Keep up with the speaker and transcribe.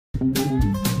Hi,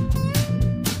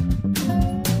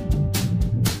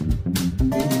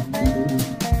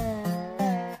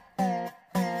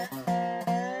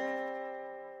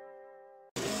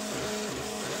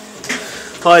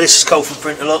 this is Cole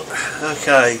from Trinitylabs.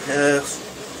 Okay,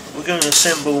 we're going to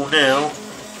assemble now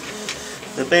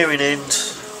the bearing end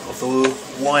of the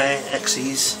Y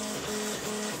axis.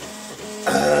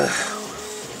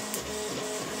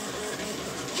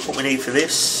 What we need for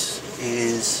this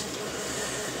is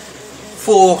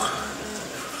 4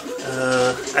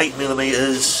 8mm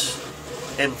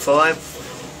M5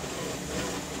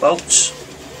 bolts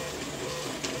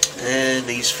and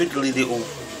these fiddly little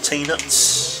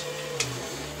T-nuts.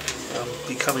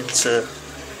 Be coming to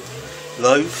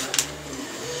loaf.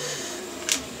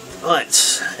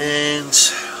 Right, and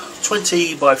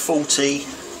 20 by 40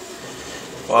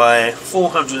 by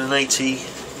 480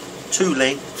 2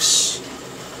 lengths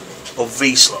of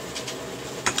V-slot.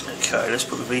 Okay, let's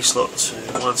put the V-slot to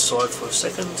one side for a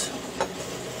second.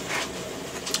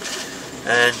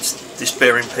 And this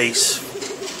bearing piece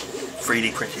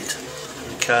 3D printed.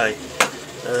 Okay,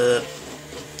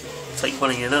 take one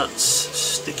of your nuts,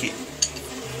 stick it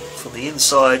from the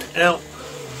inside out,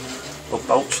 or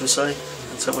bolt should I say,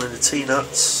 and take one of the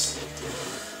T-nuts.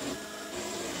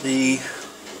 The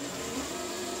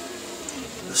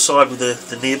side with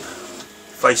the nib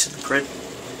facing the print.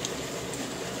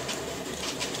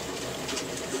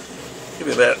 Give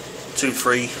it about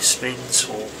 2-3 spins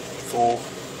or 4.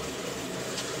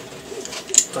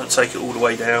 Don't take it all the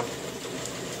way down.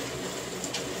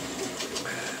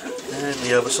 And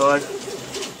the other side.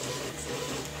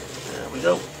 There we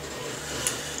go.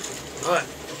 Right,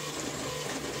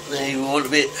 now we want a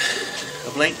bit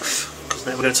of length, because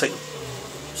now we're going to take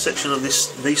a section of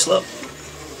this V-slot,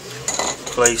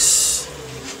 place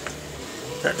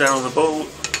that down on the board,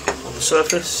 on the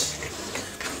surface,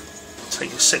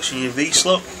 take a section of your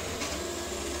V-slot,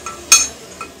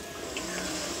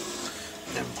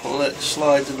 and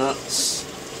slide the nuts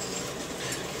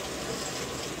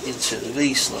into the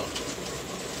V-slot.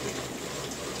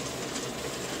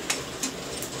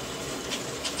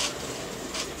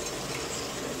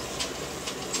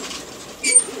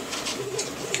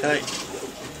 Okay,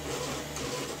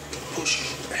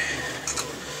 push.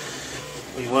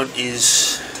 What you want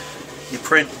is your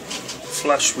print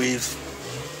flush with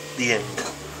the end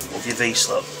of your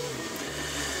V-slot.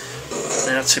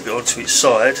 Now tip it onto its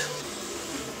side,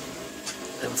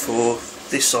 and for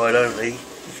this side only,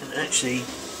 you can actually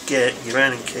get your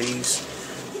Allen keys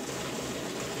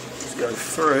to go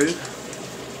through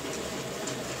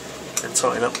and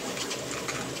tighten up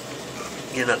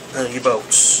your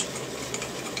bolts.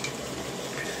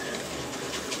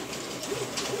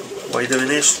 While you're doing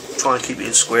this, try and keep it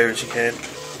as square as you can.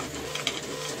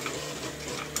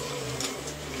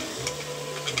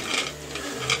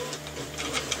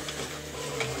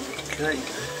 Okay,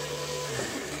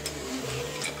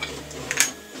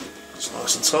 it's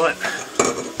nice and tight.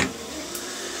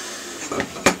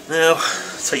 Now,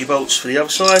 take your bolts for the other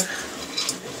side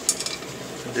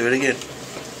and do it again.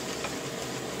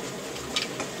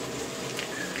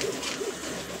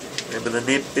 Remember the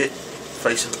nib bit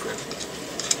facing the print.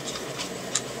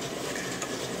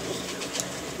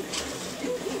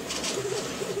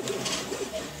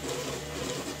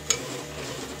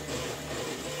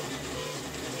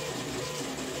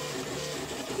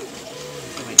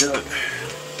 Go.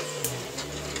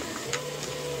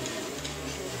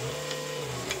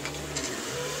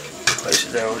 Place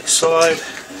it down on its side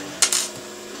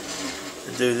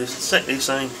and do this exactly the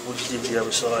same what you did with the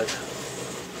other side.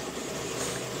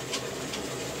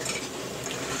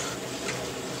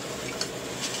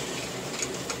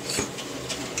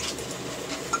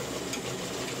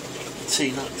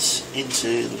 T-nuts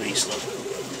into the V-slot.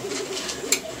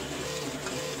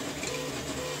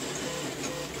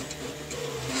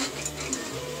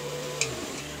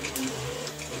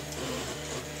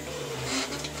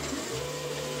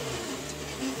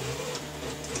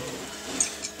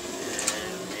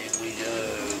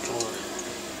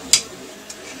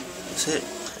 That's it.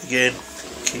 Again,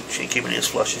 keeping it as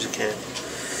flush as you can.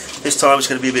 This time it's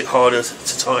going to be a bit harder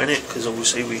to tighten it, because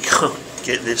obviously we can't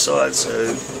get this side,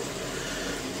 so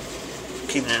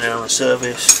keeping it on the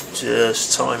surface,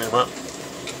 just tying them up.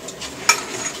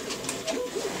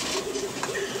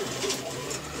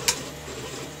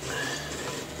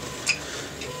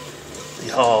 The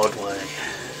hard way.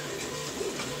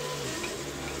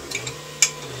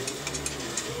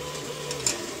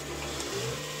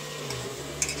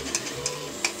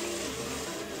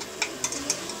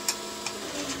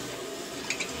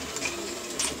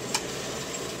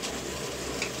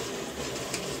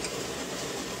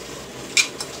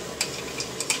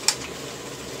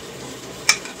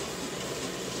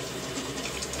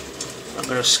 I'm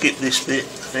going to skip this bit, I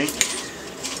think,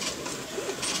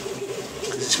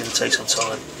 because it's going to take some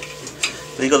time.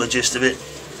 But you got the gist of it.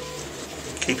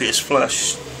 Keep it as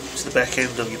flush to the back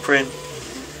end of your print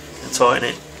and tighten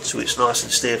it so it's nice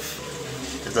and stiff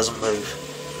and doesn't move.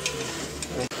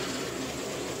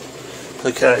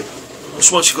 Okay,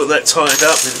 so once you've got that tightened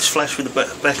up and it's flush with the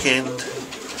back end,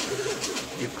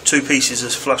 your two pieces are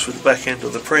flush with the back end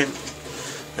of the print,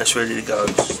 that's ready to go.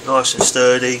 It's nice and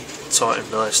sturdy,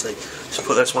 tightened nicely. So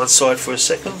put that to one side for a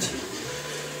second.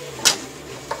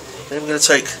 Then we're going to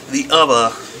take the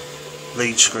other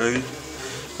lead screw,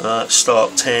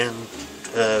 Stark 10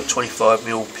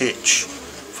 25mm pitch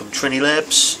from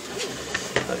Trinitylabs.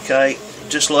 Okay,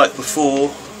 just like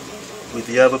before with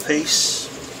the other piece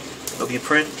of your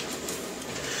print,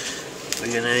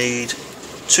 we're going to need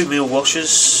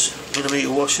 2mm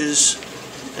millimeter washers,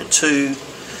 and two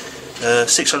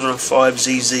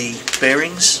 605ZZ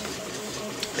bearings,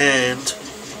 and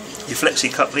your flexi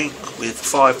coupling with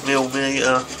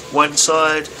 5mm one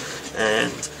side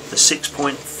and the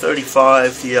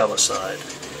 6.35 the other side.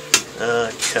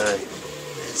 Okay,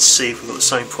 let's see if we've got the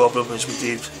same problem as we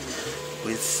did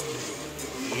with,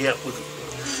 yep, we're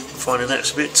finding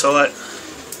that's a bit tight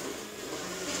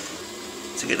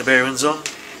to get the bearings on.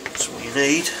 So what you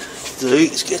need to do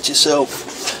is get yourself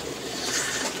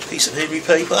a piece of Henry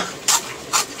paper,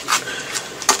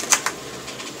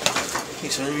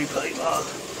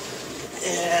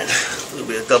 and a little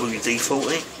bit of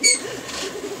WD-40.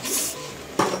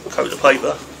 Coat the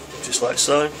paper just like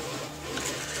so.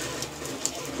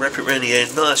 Wrap it around the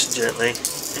end nice and gently,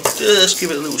 and just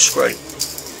give it a little scrape.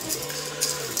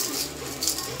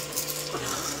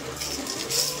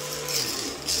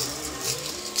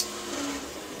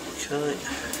 Okay.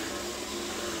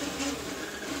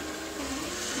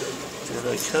 Doing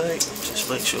okay. Just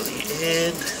make sure the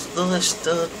end is nice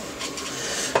done.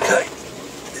 Okay.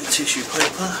 Tissue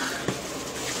paper.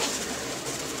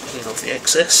 Clean off the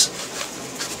excess.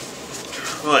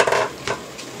 Right.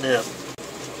 Now,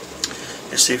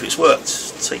 let's see if it's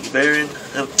worked. Take your bearing,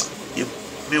 your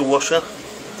mill washer,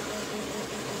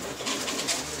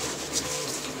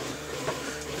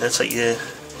 and take your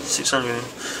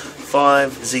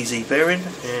 605ZZ bearing,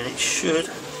 and it should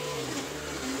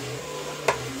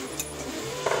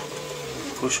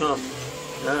push on.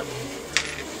 Yeah.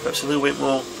 Perhaps a little bit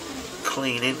more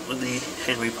cleaning with the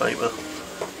Henry paper.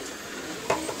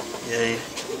 Yeah,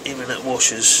 even that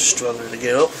washer's struggling to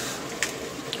get off.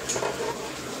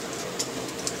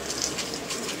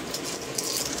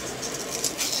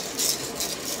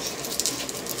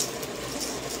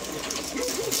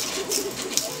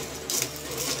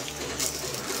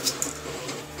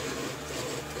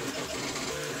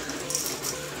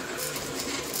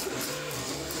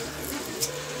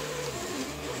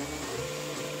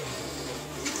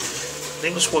 I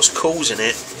think that's what's causing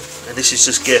it, and this is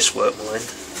just guesswork, mind,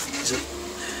 is it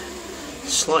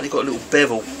slightly got a little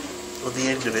bevel on the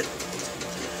end of it.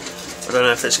 I don't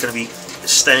know if that's going to be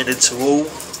standard to all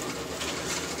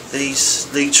these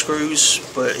lead screws,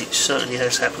 but it certainly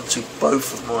has happened to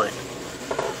both of mine.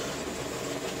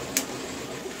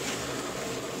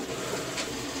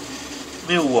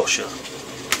 Mill washer.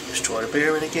 Let's try the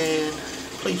bearing again.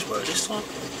 Please work this time.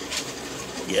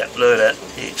 Yeah, look at that,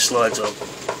 it slides on.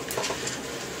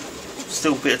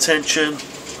 Still a bit of tension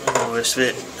and all the rest of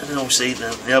it, and then obviously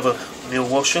the other mill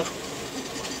washer,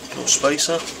 or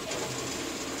spacer,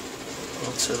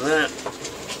 onto that,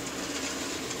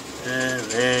 and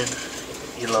then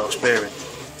your last bearing.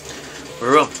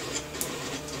 We're on.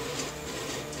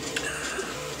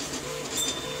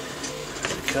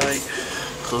 Okay.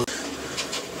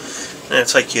 Now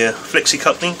take your flexi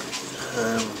coupling,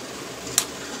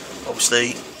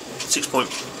 obviously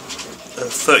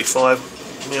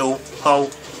 6.35mm hole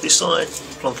this side,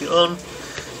 plonk it on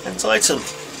and tighten.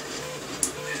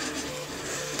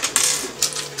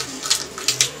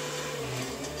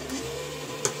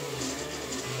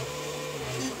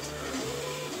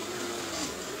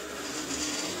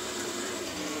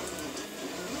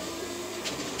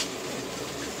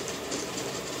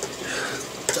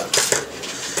 Done.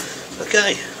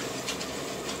 Okay,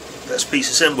 that's piece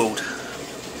assembled.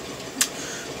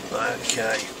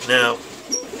 Okay, now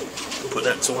put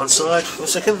that to one side for a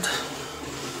second.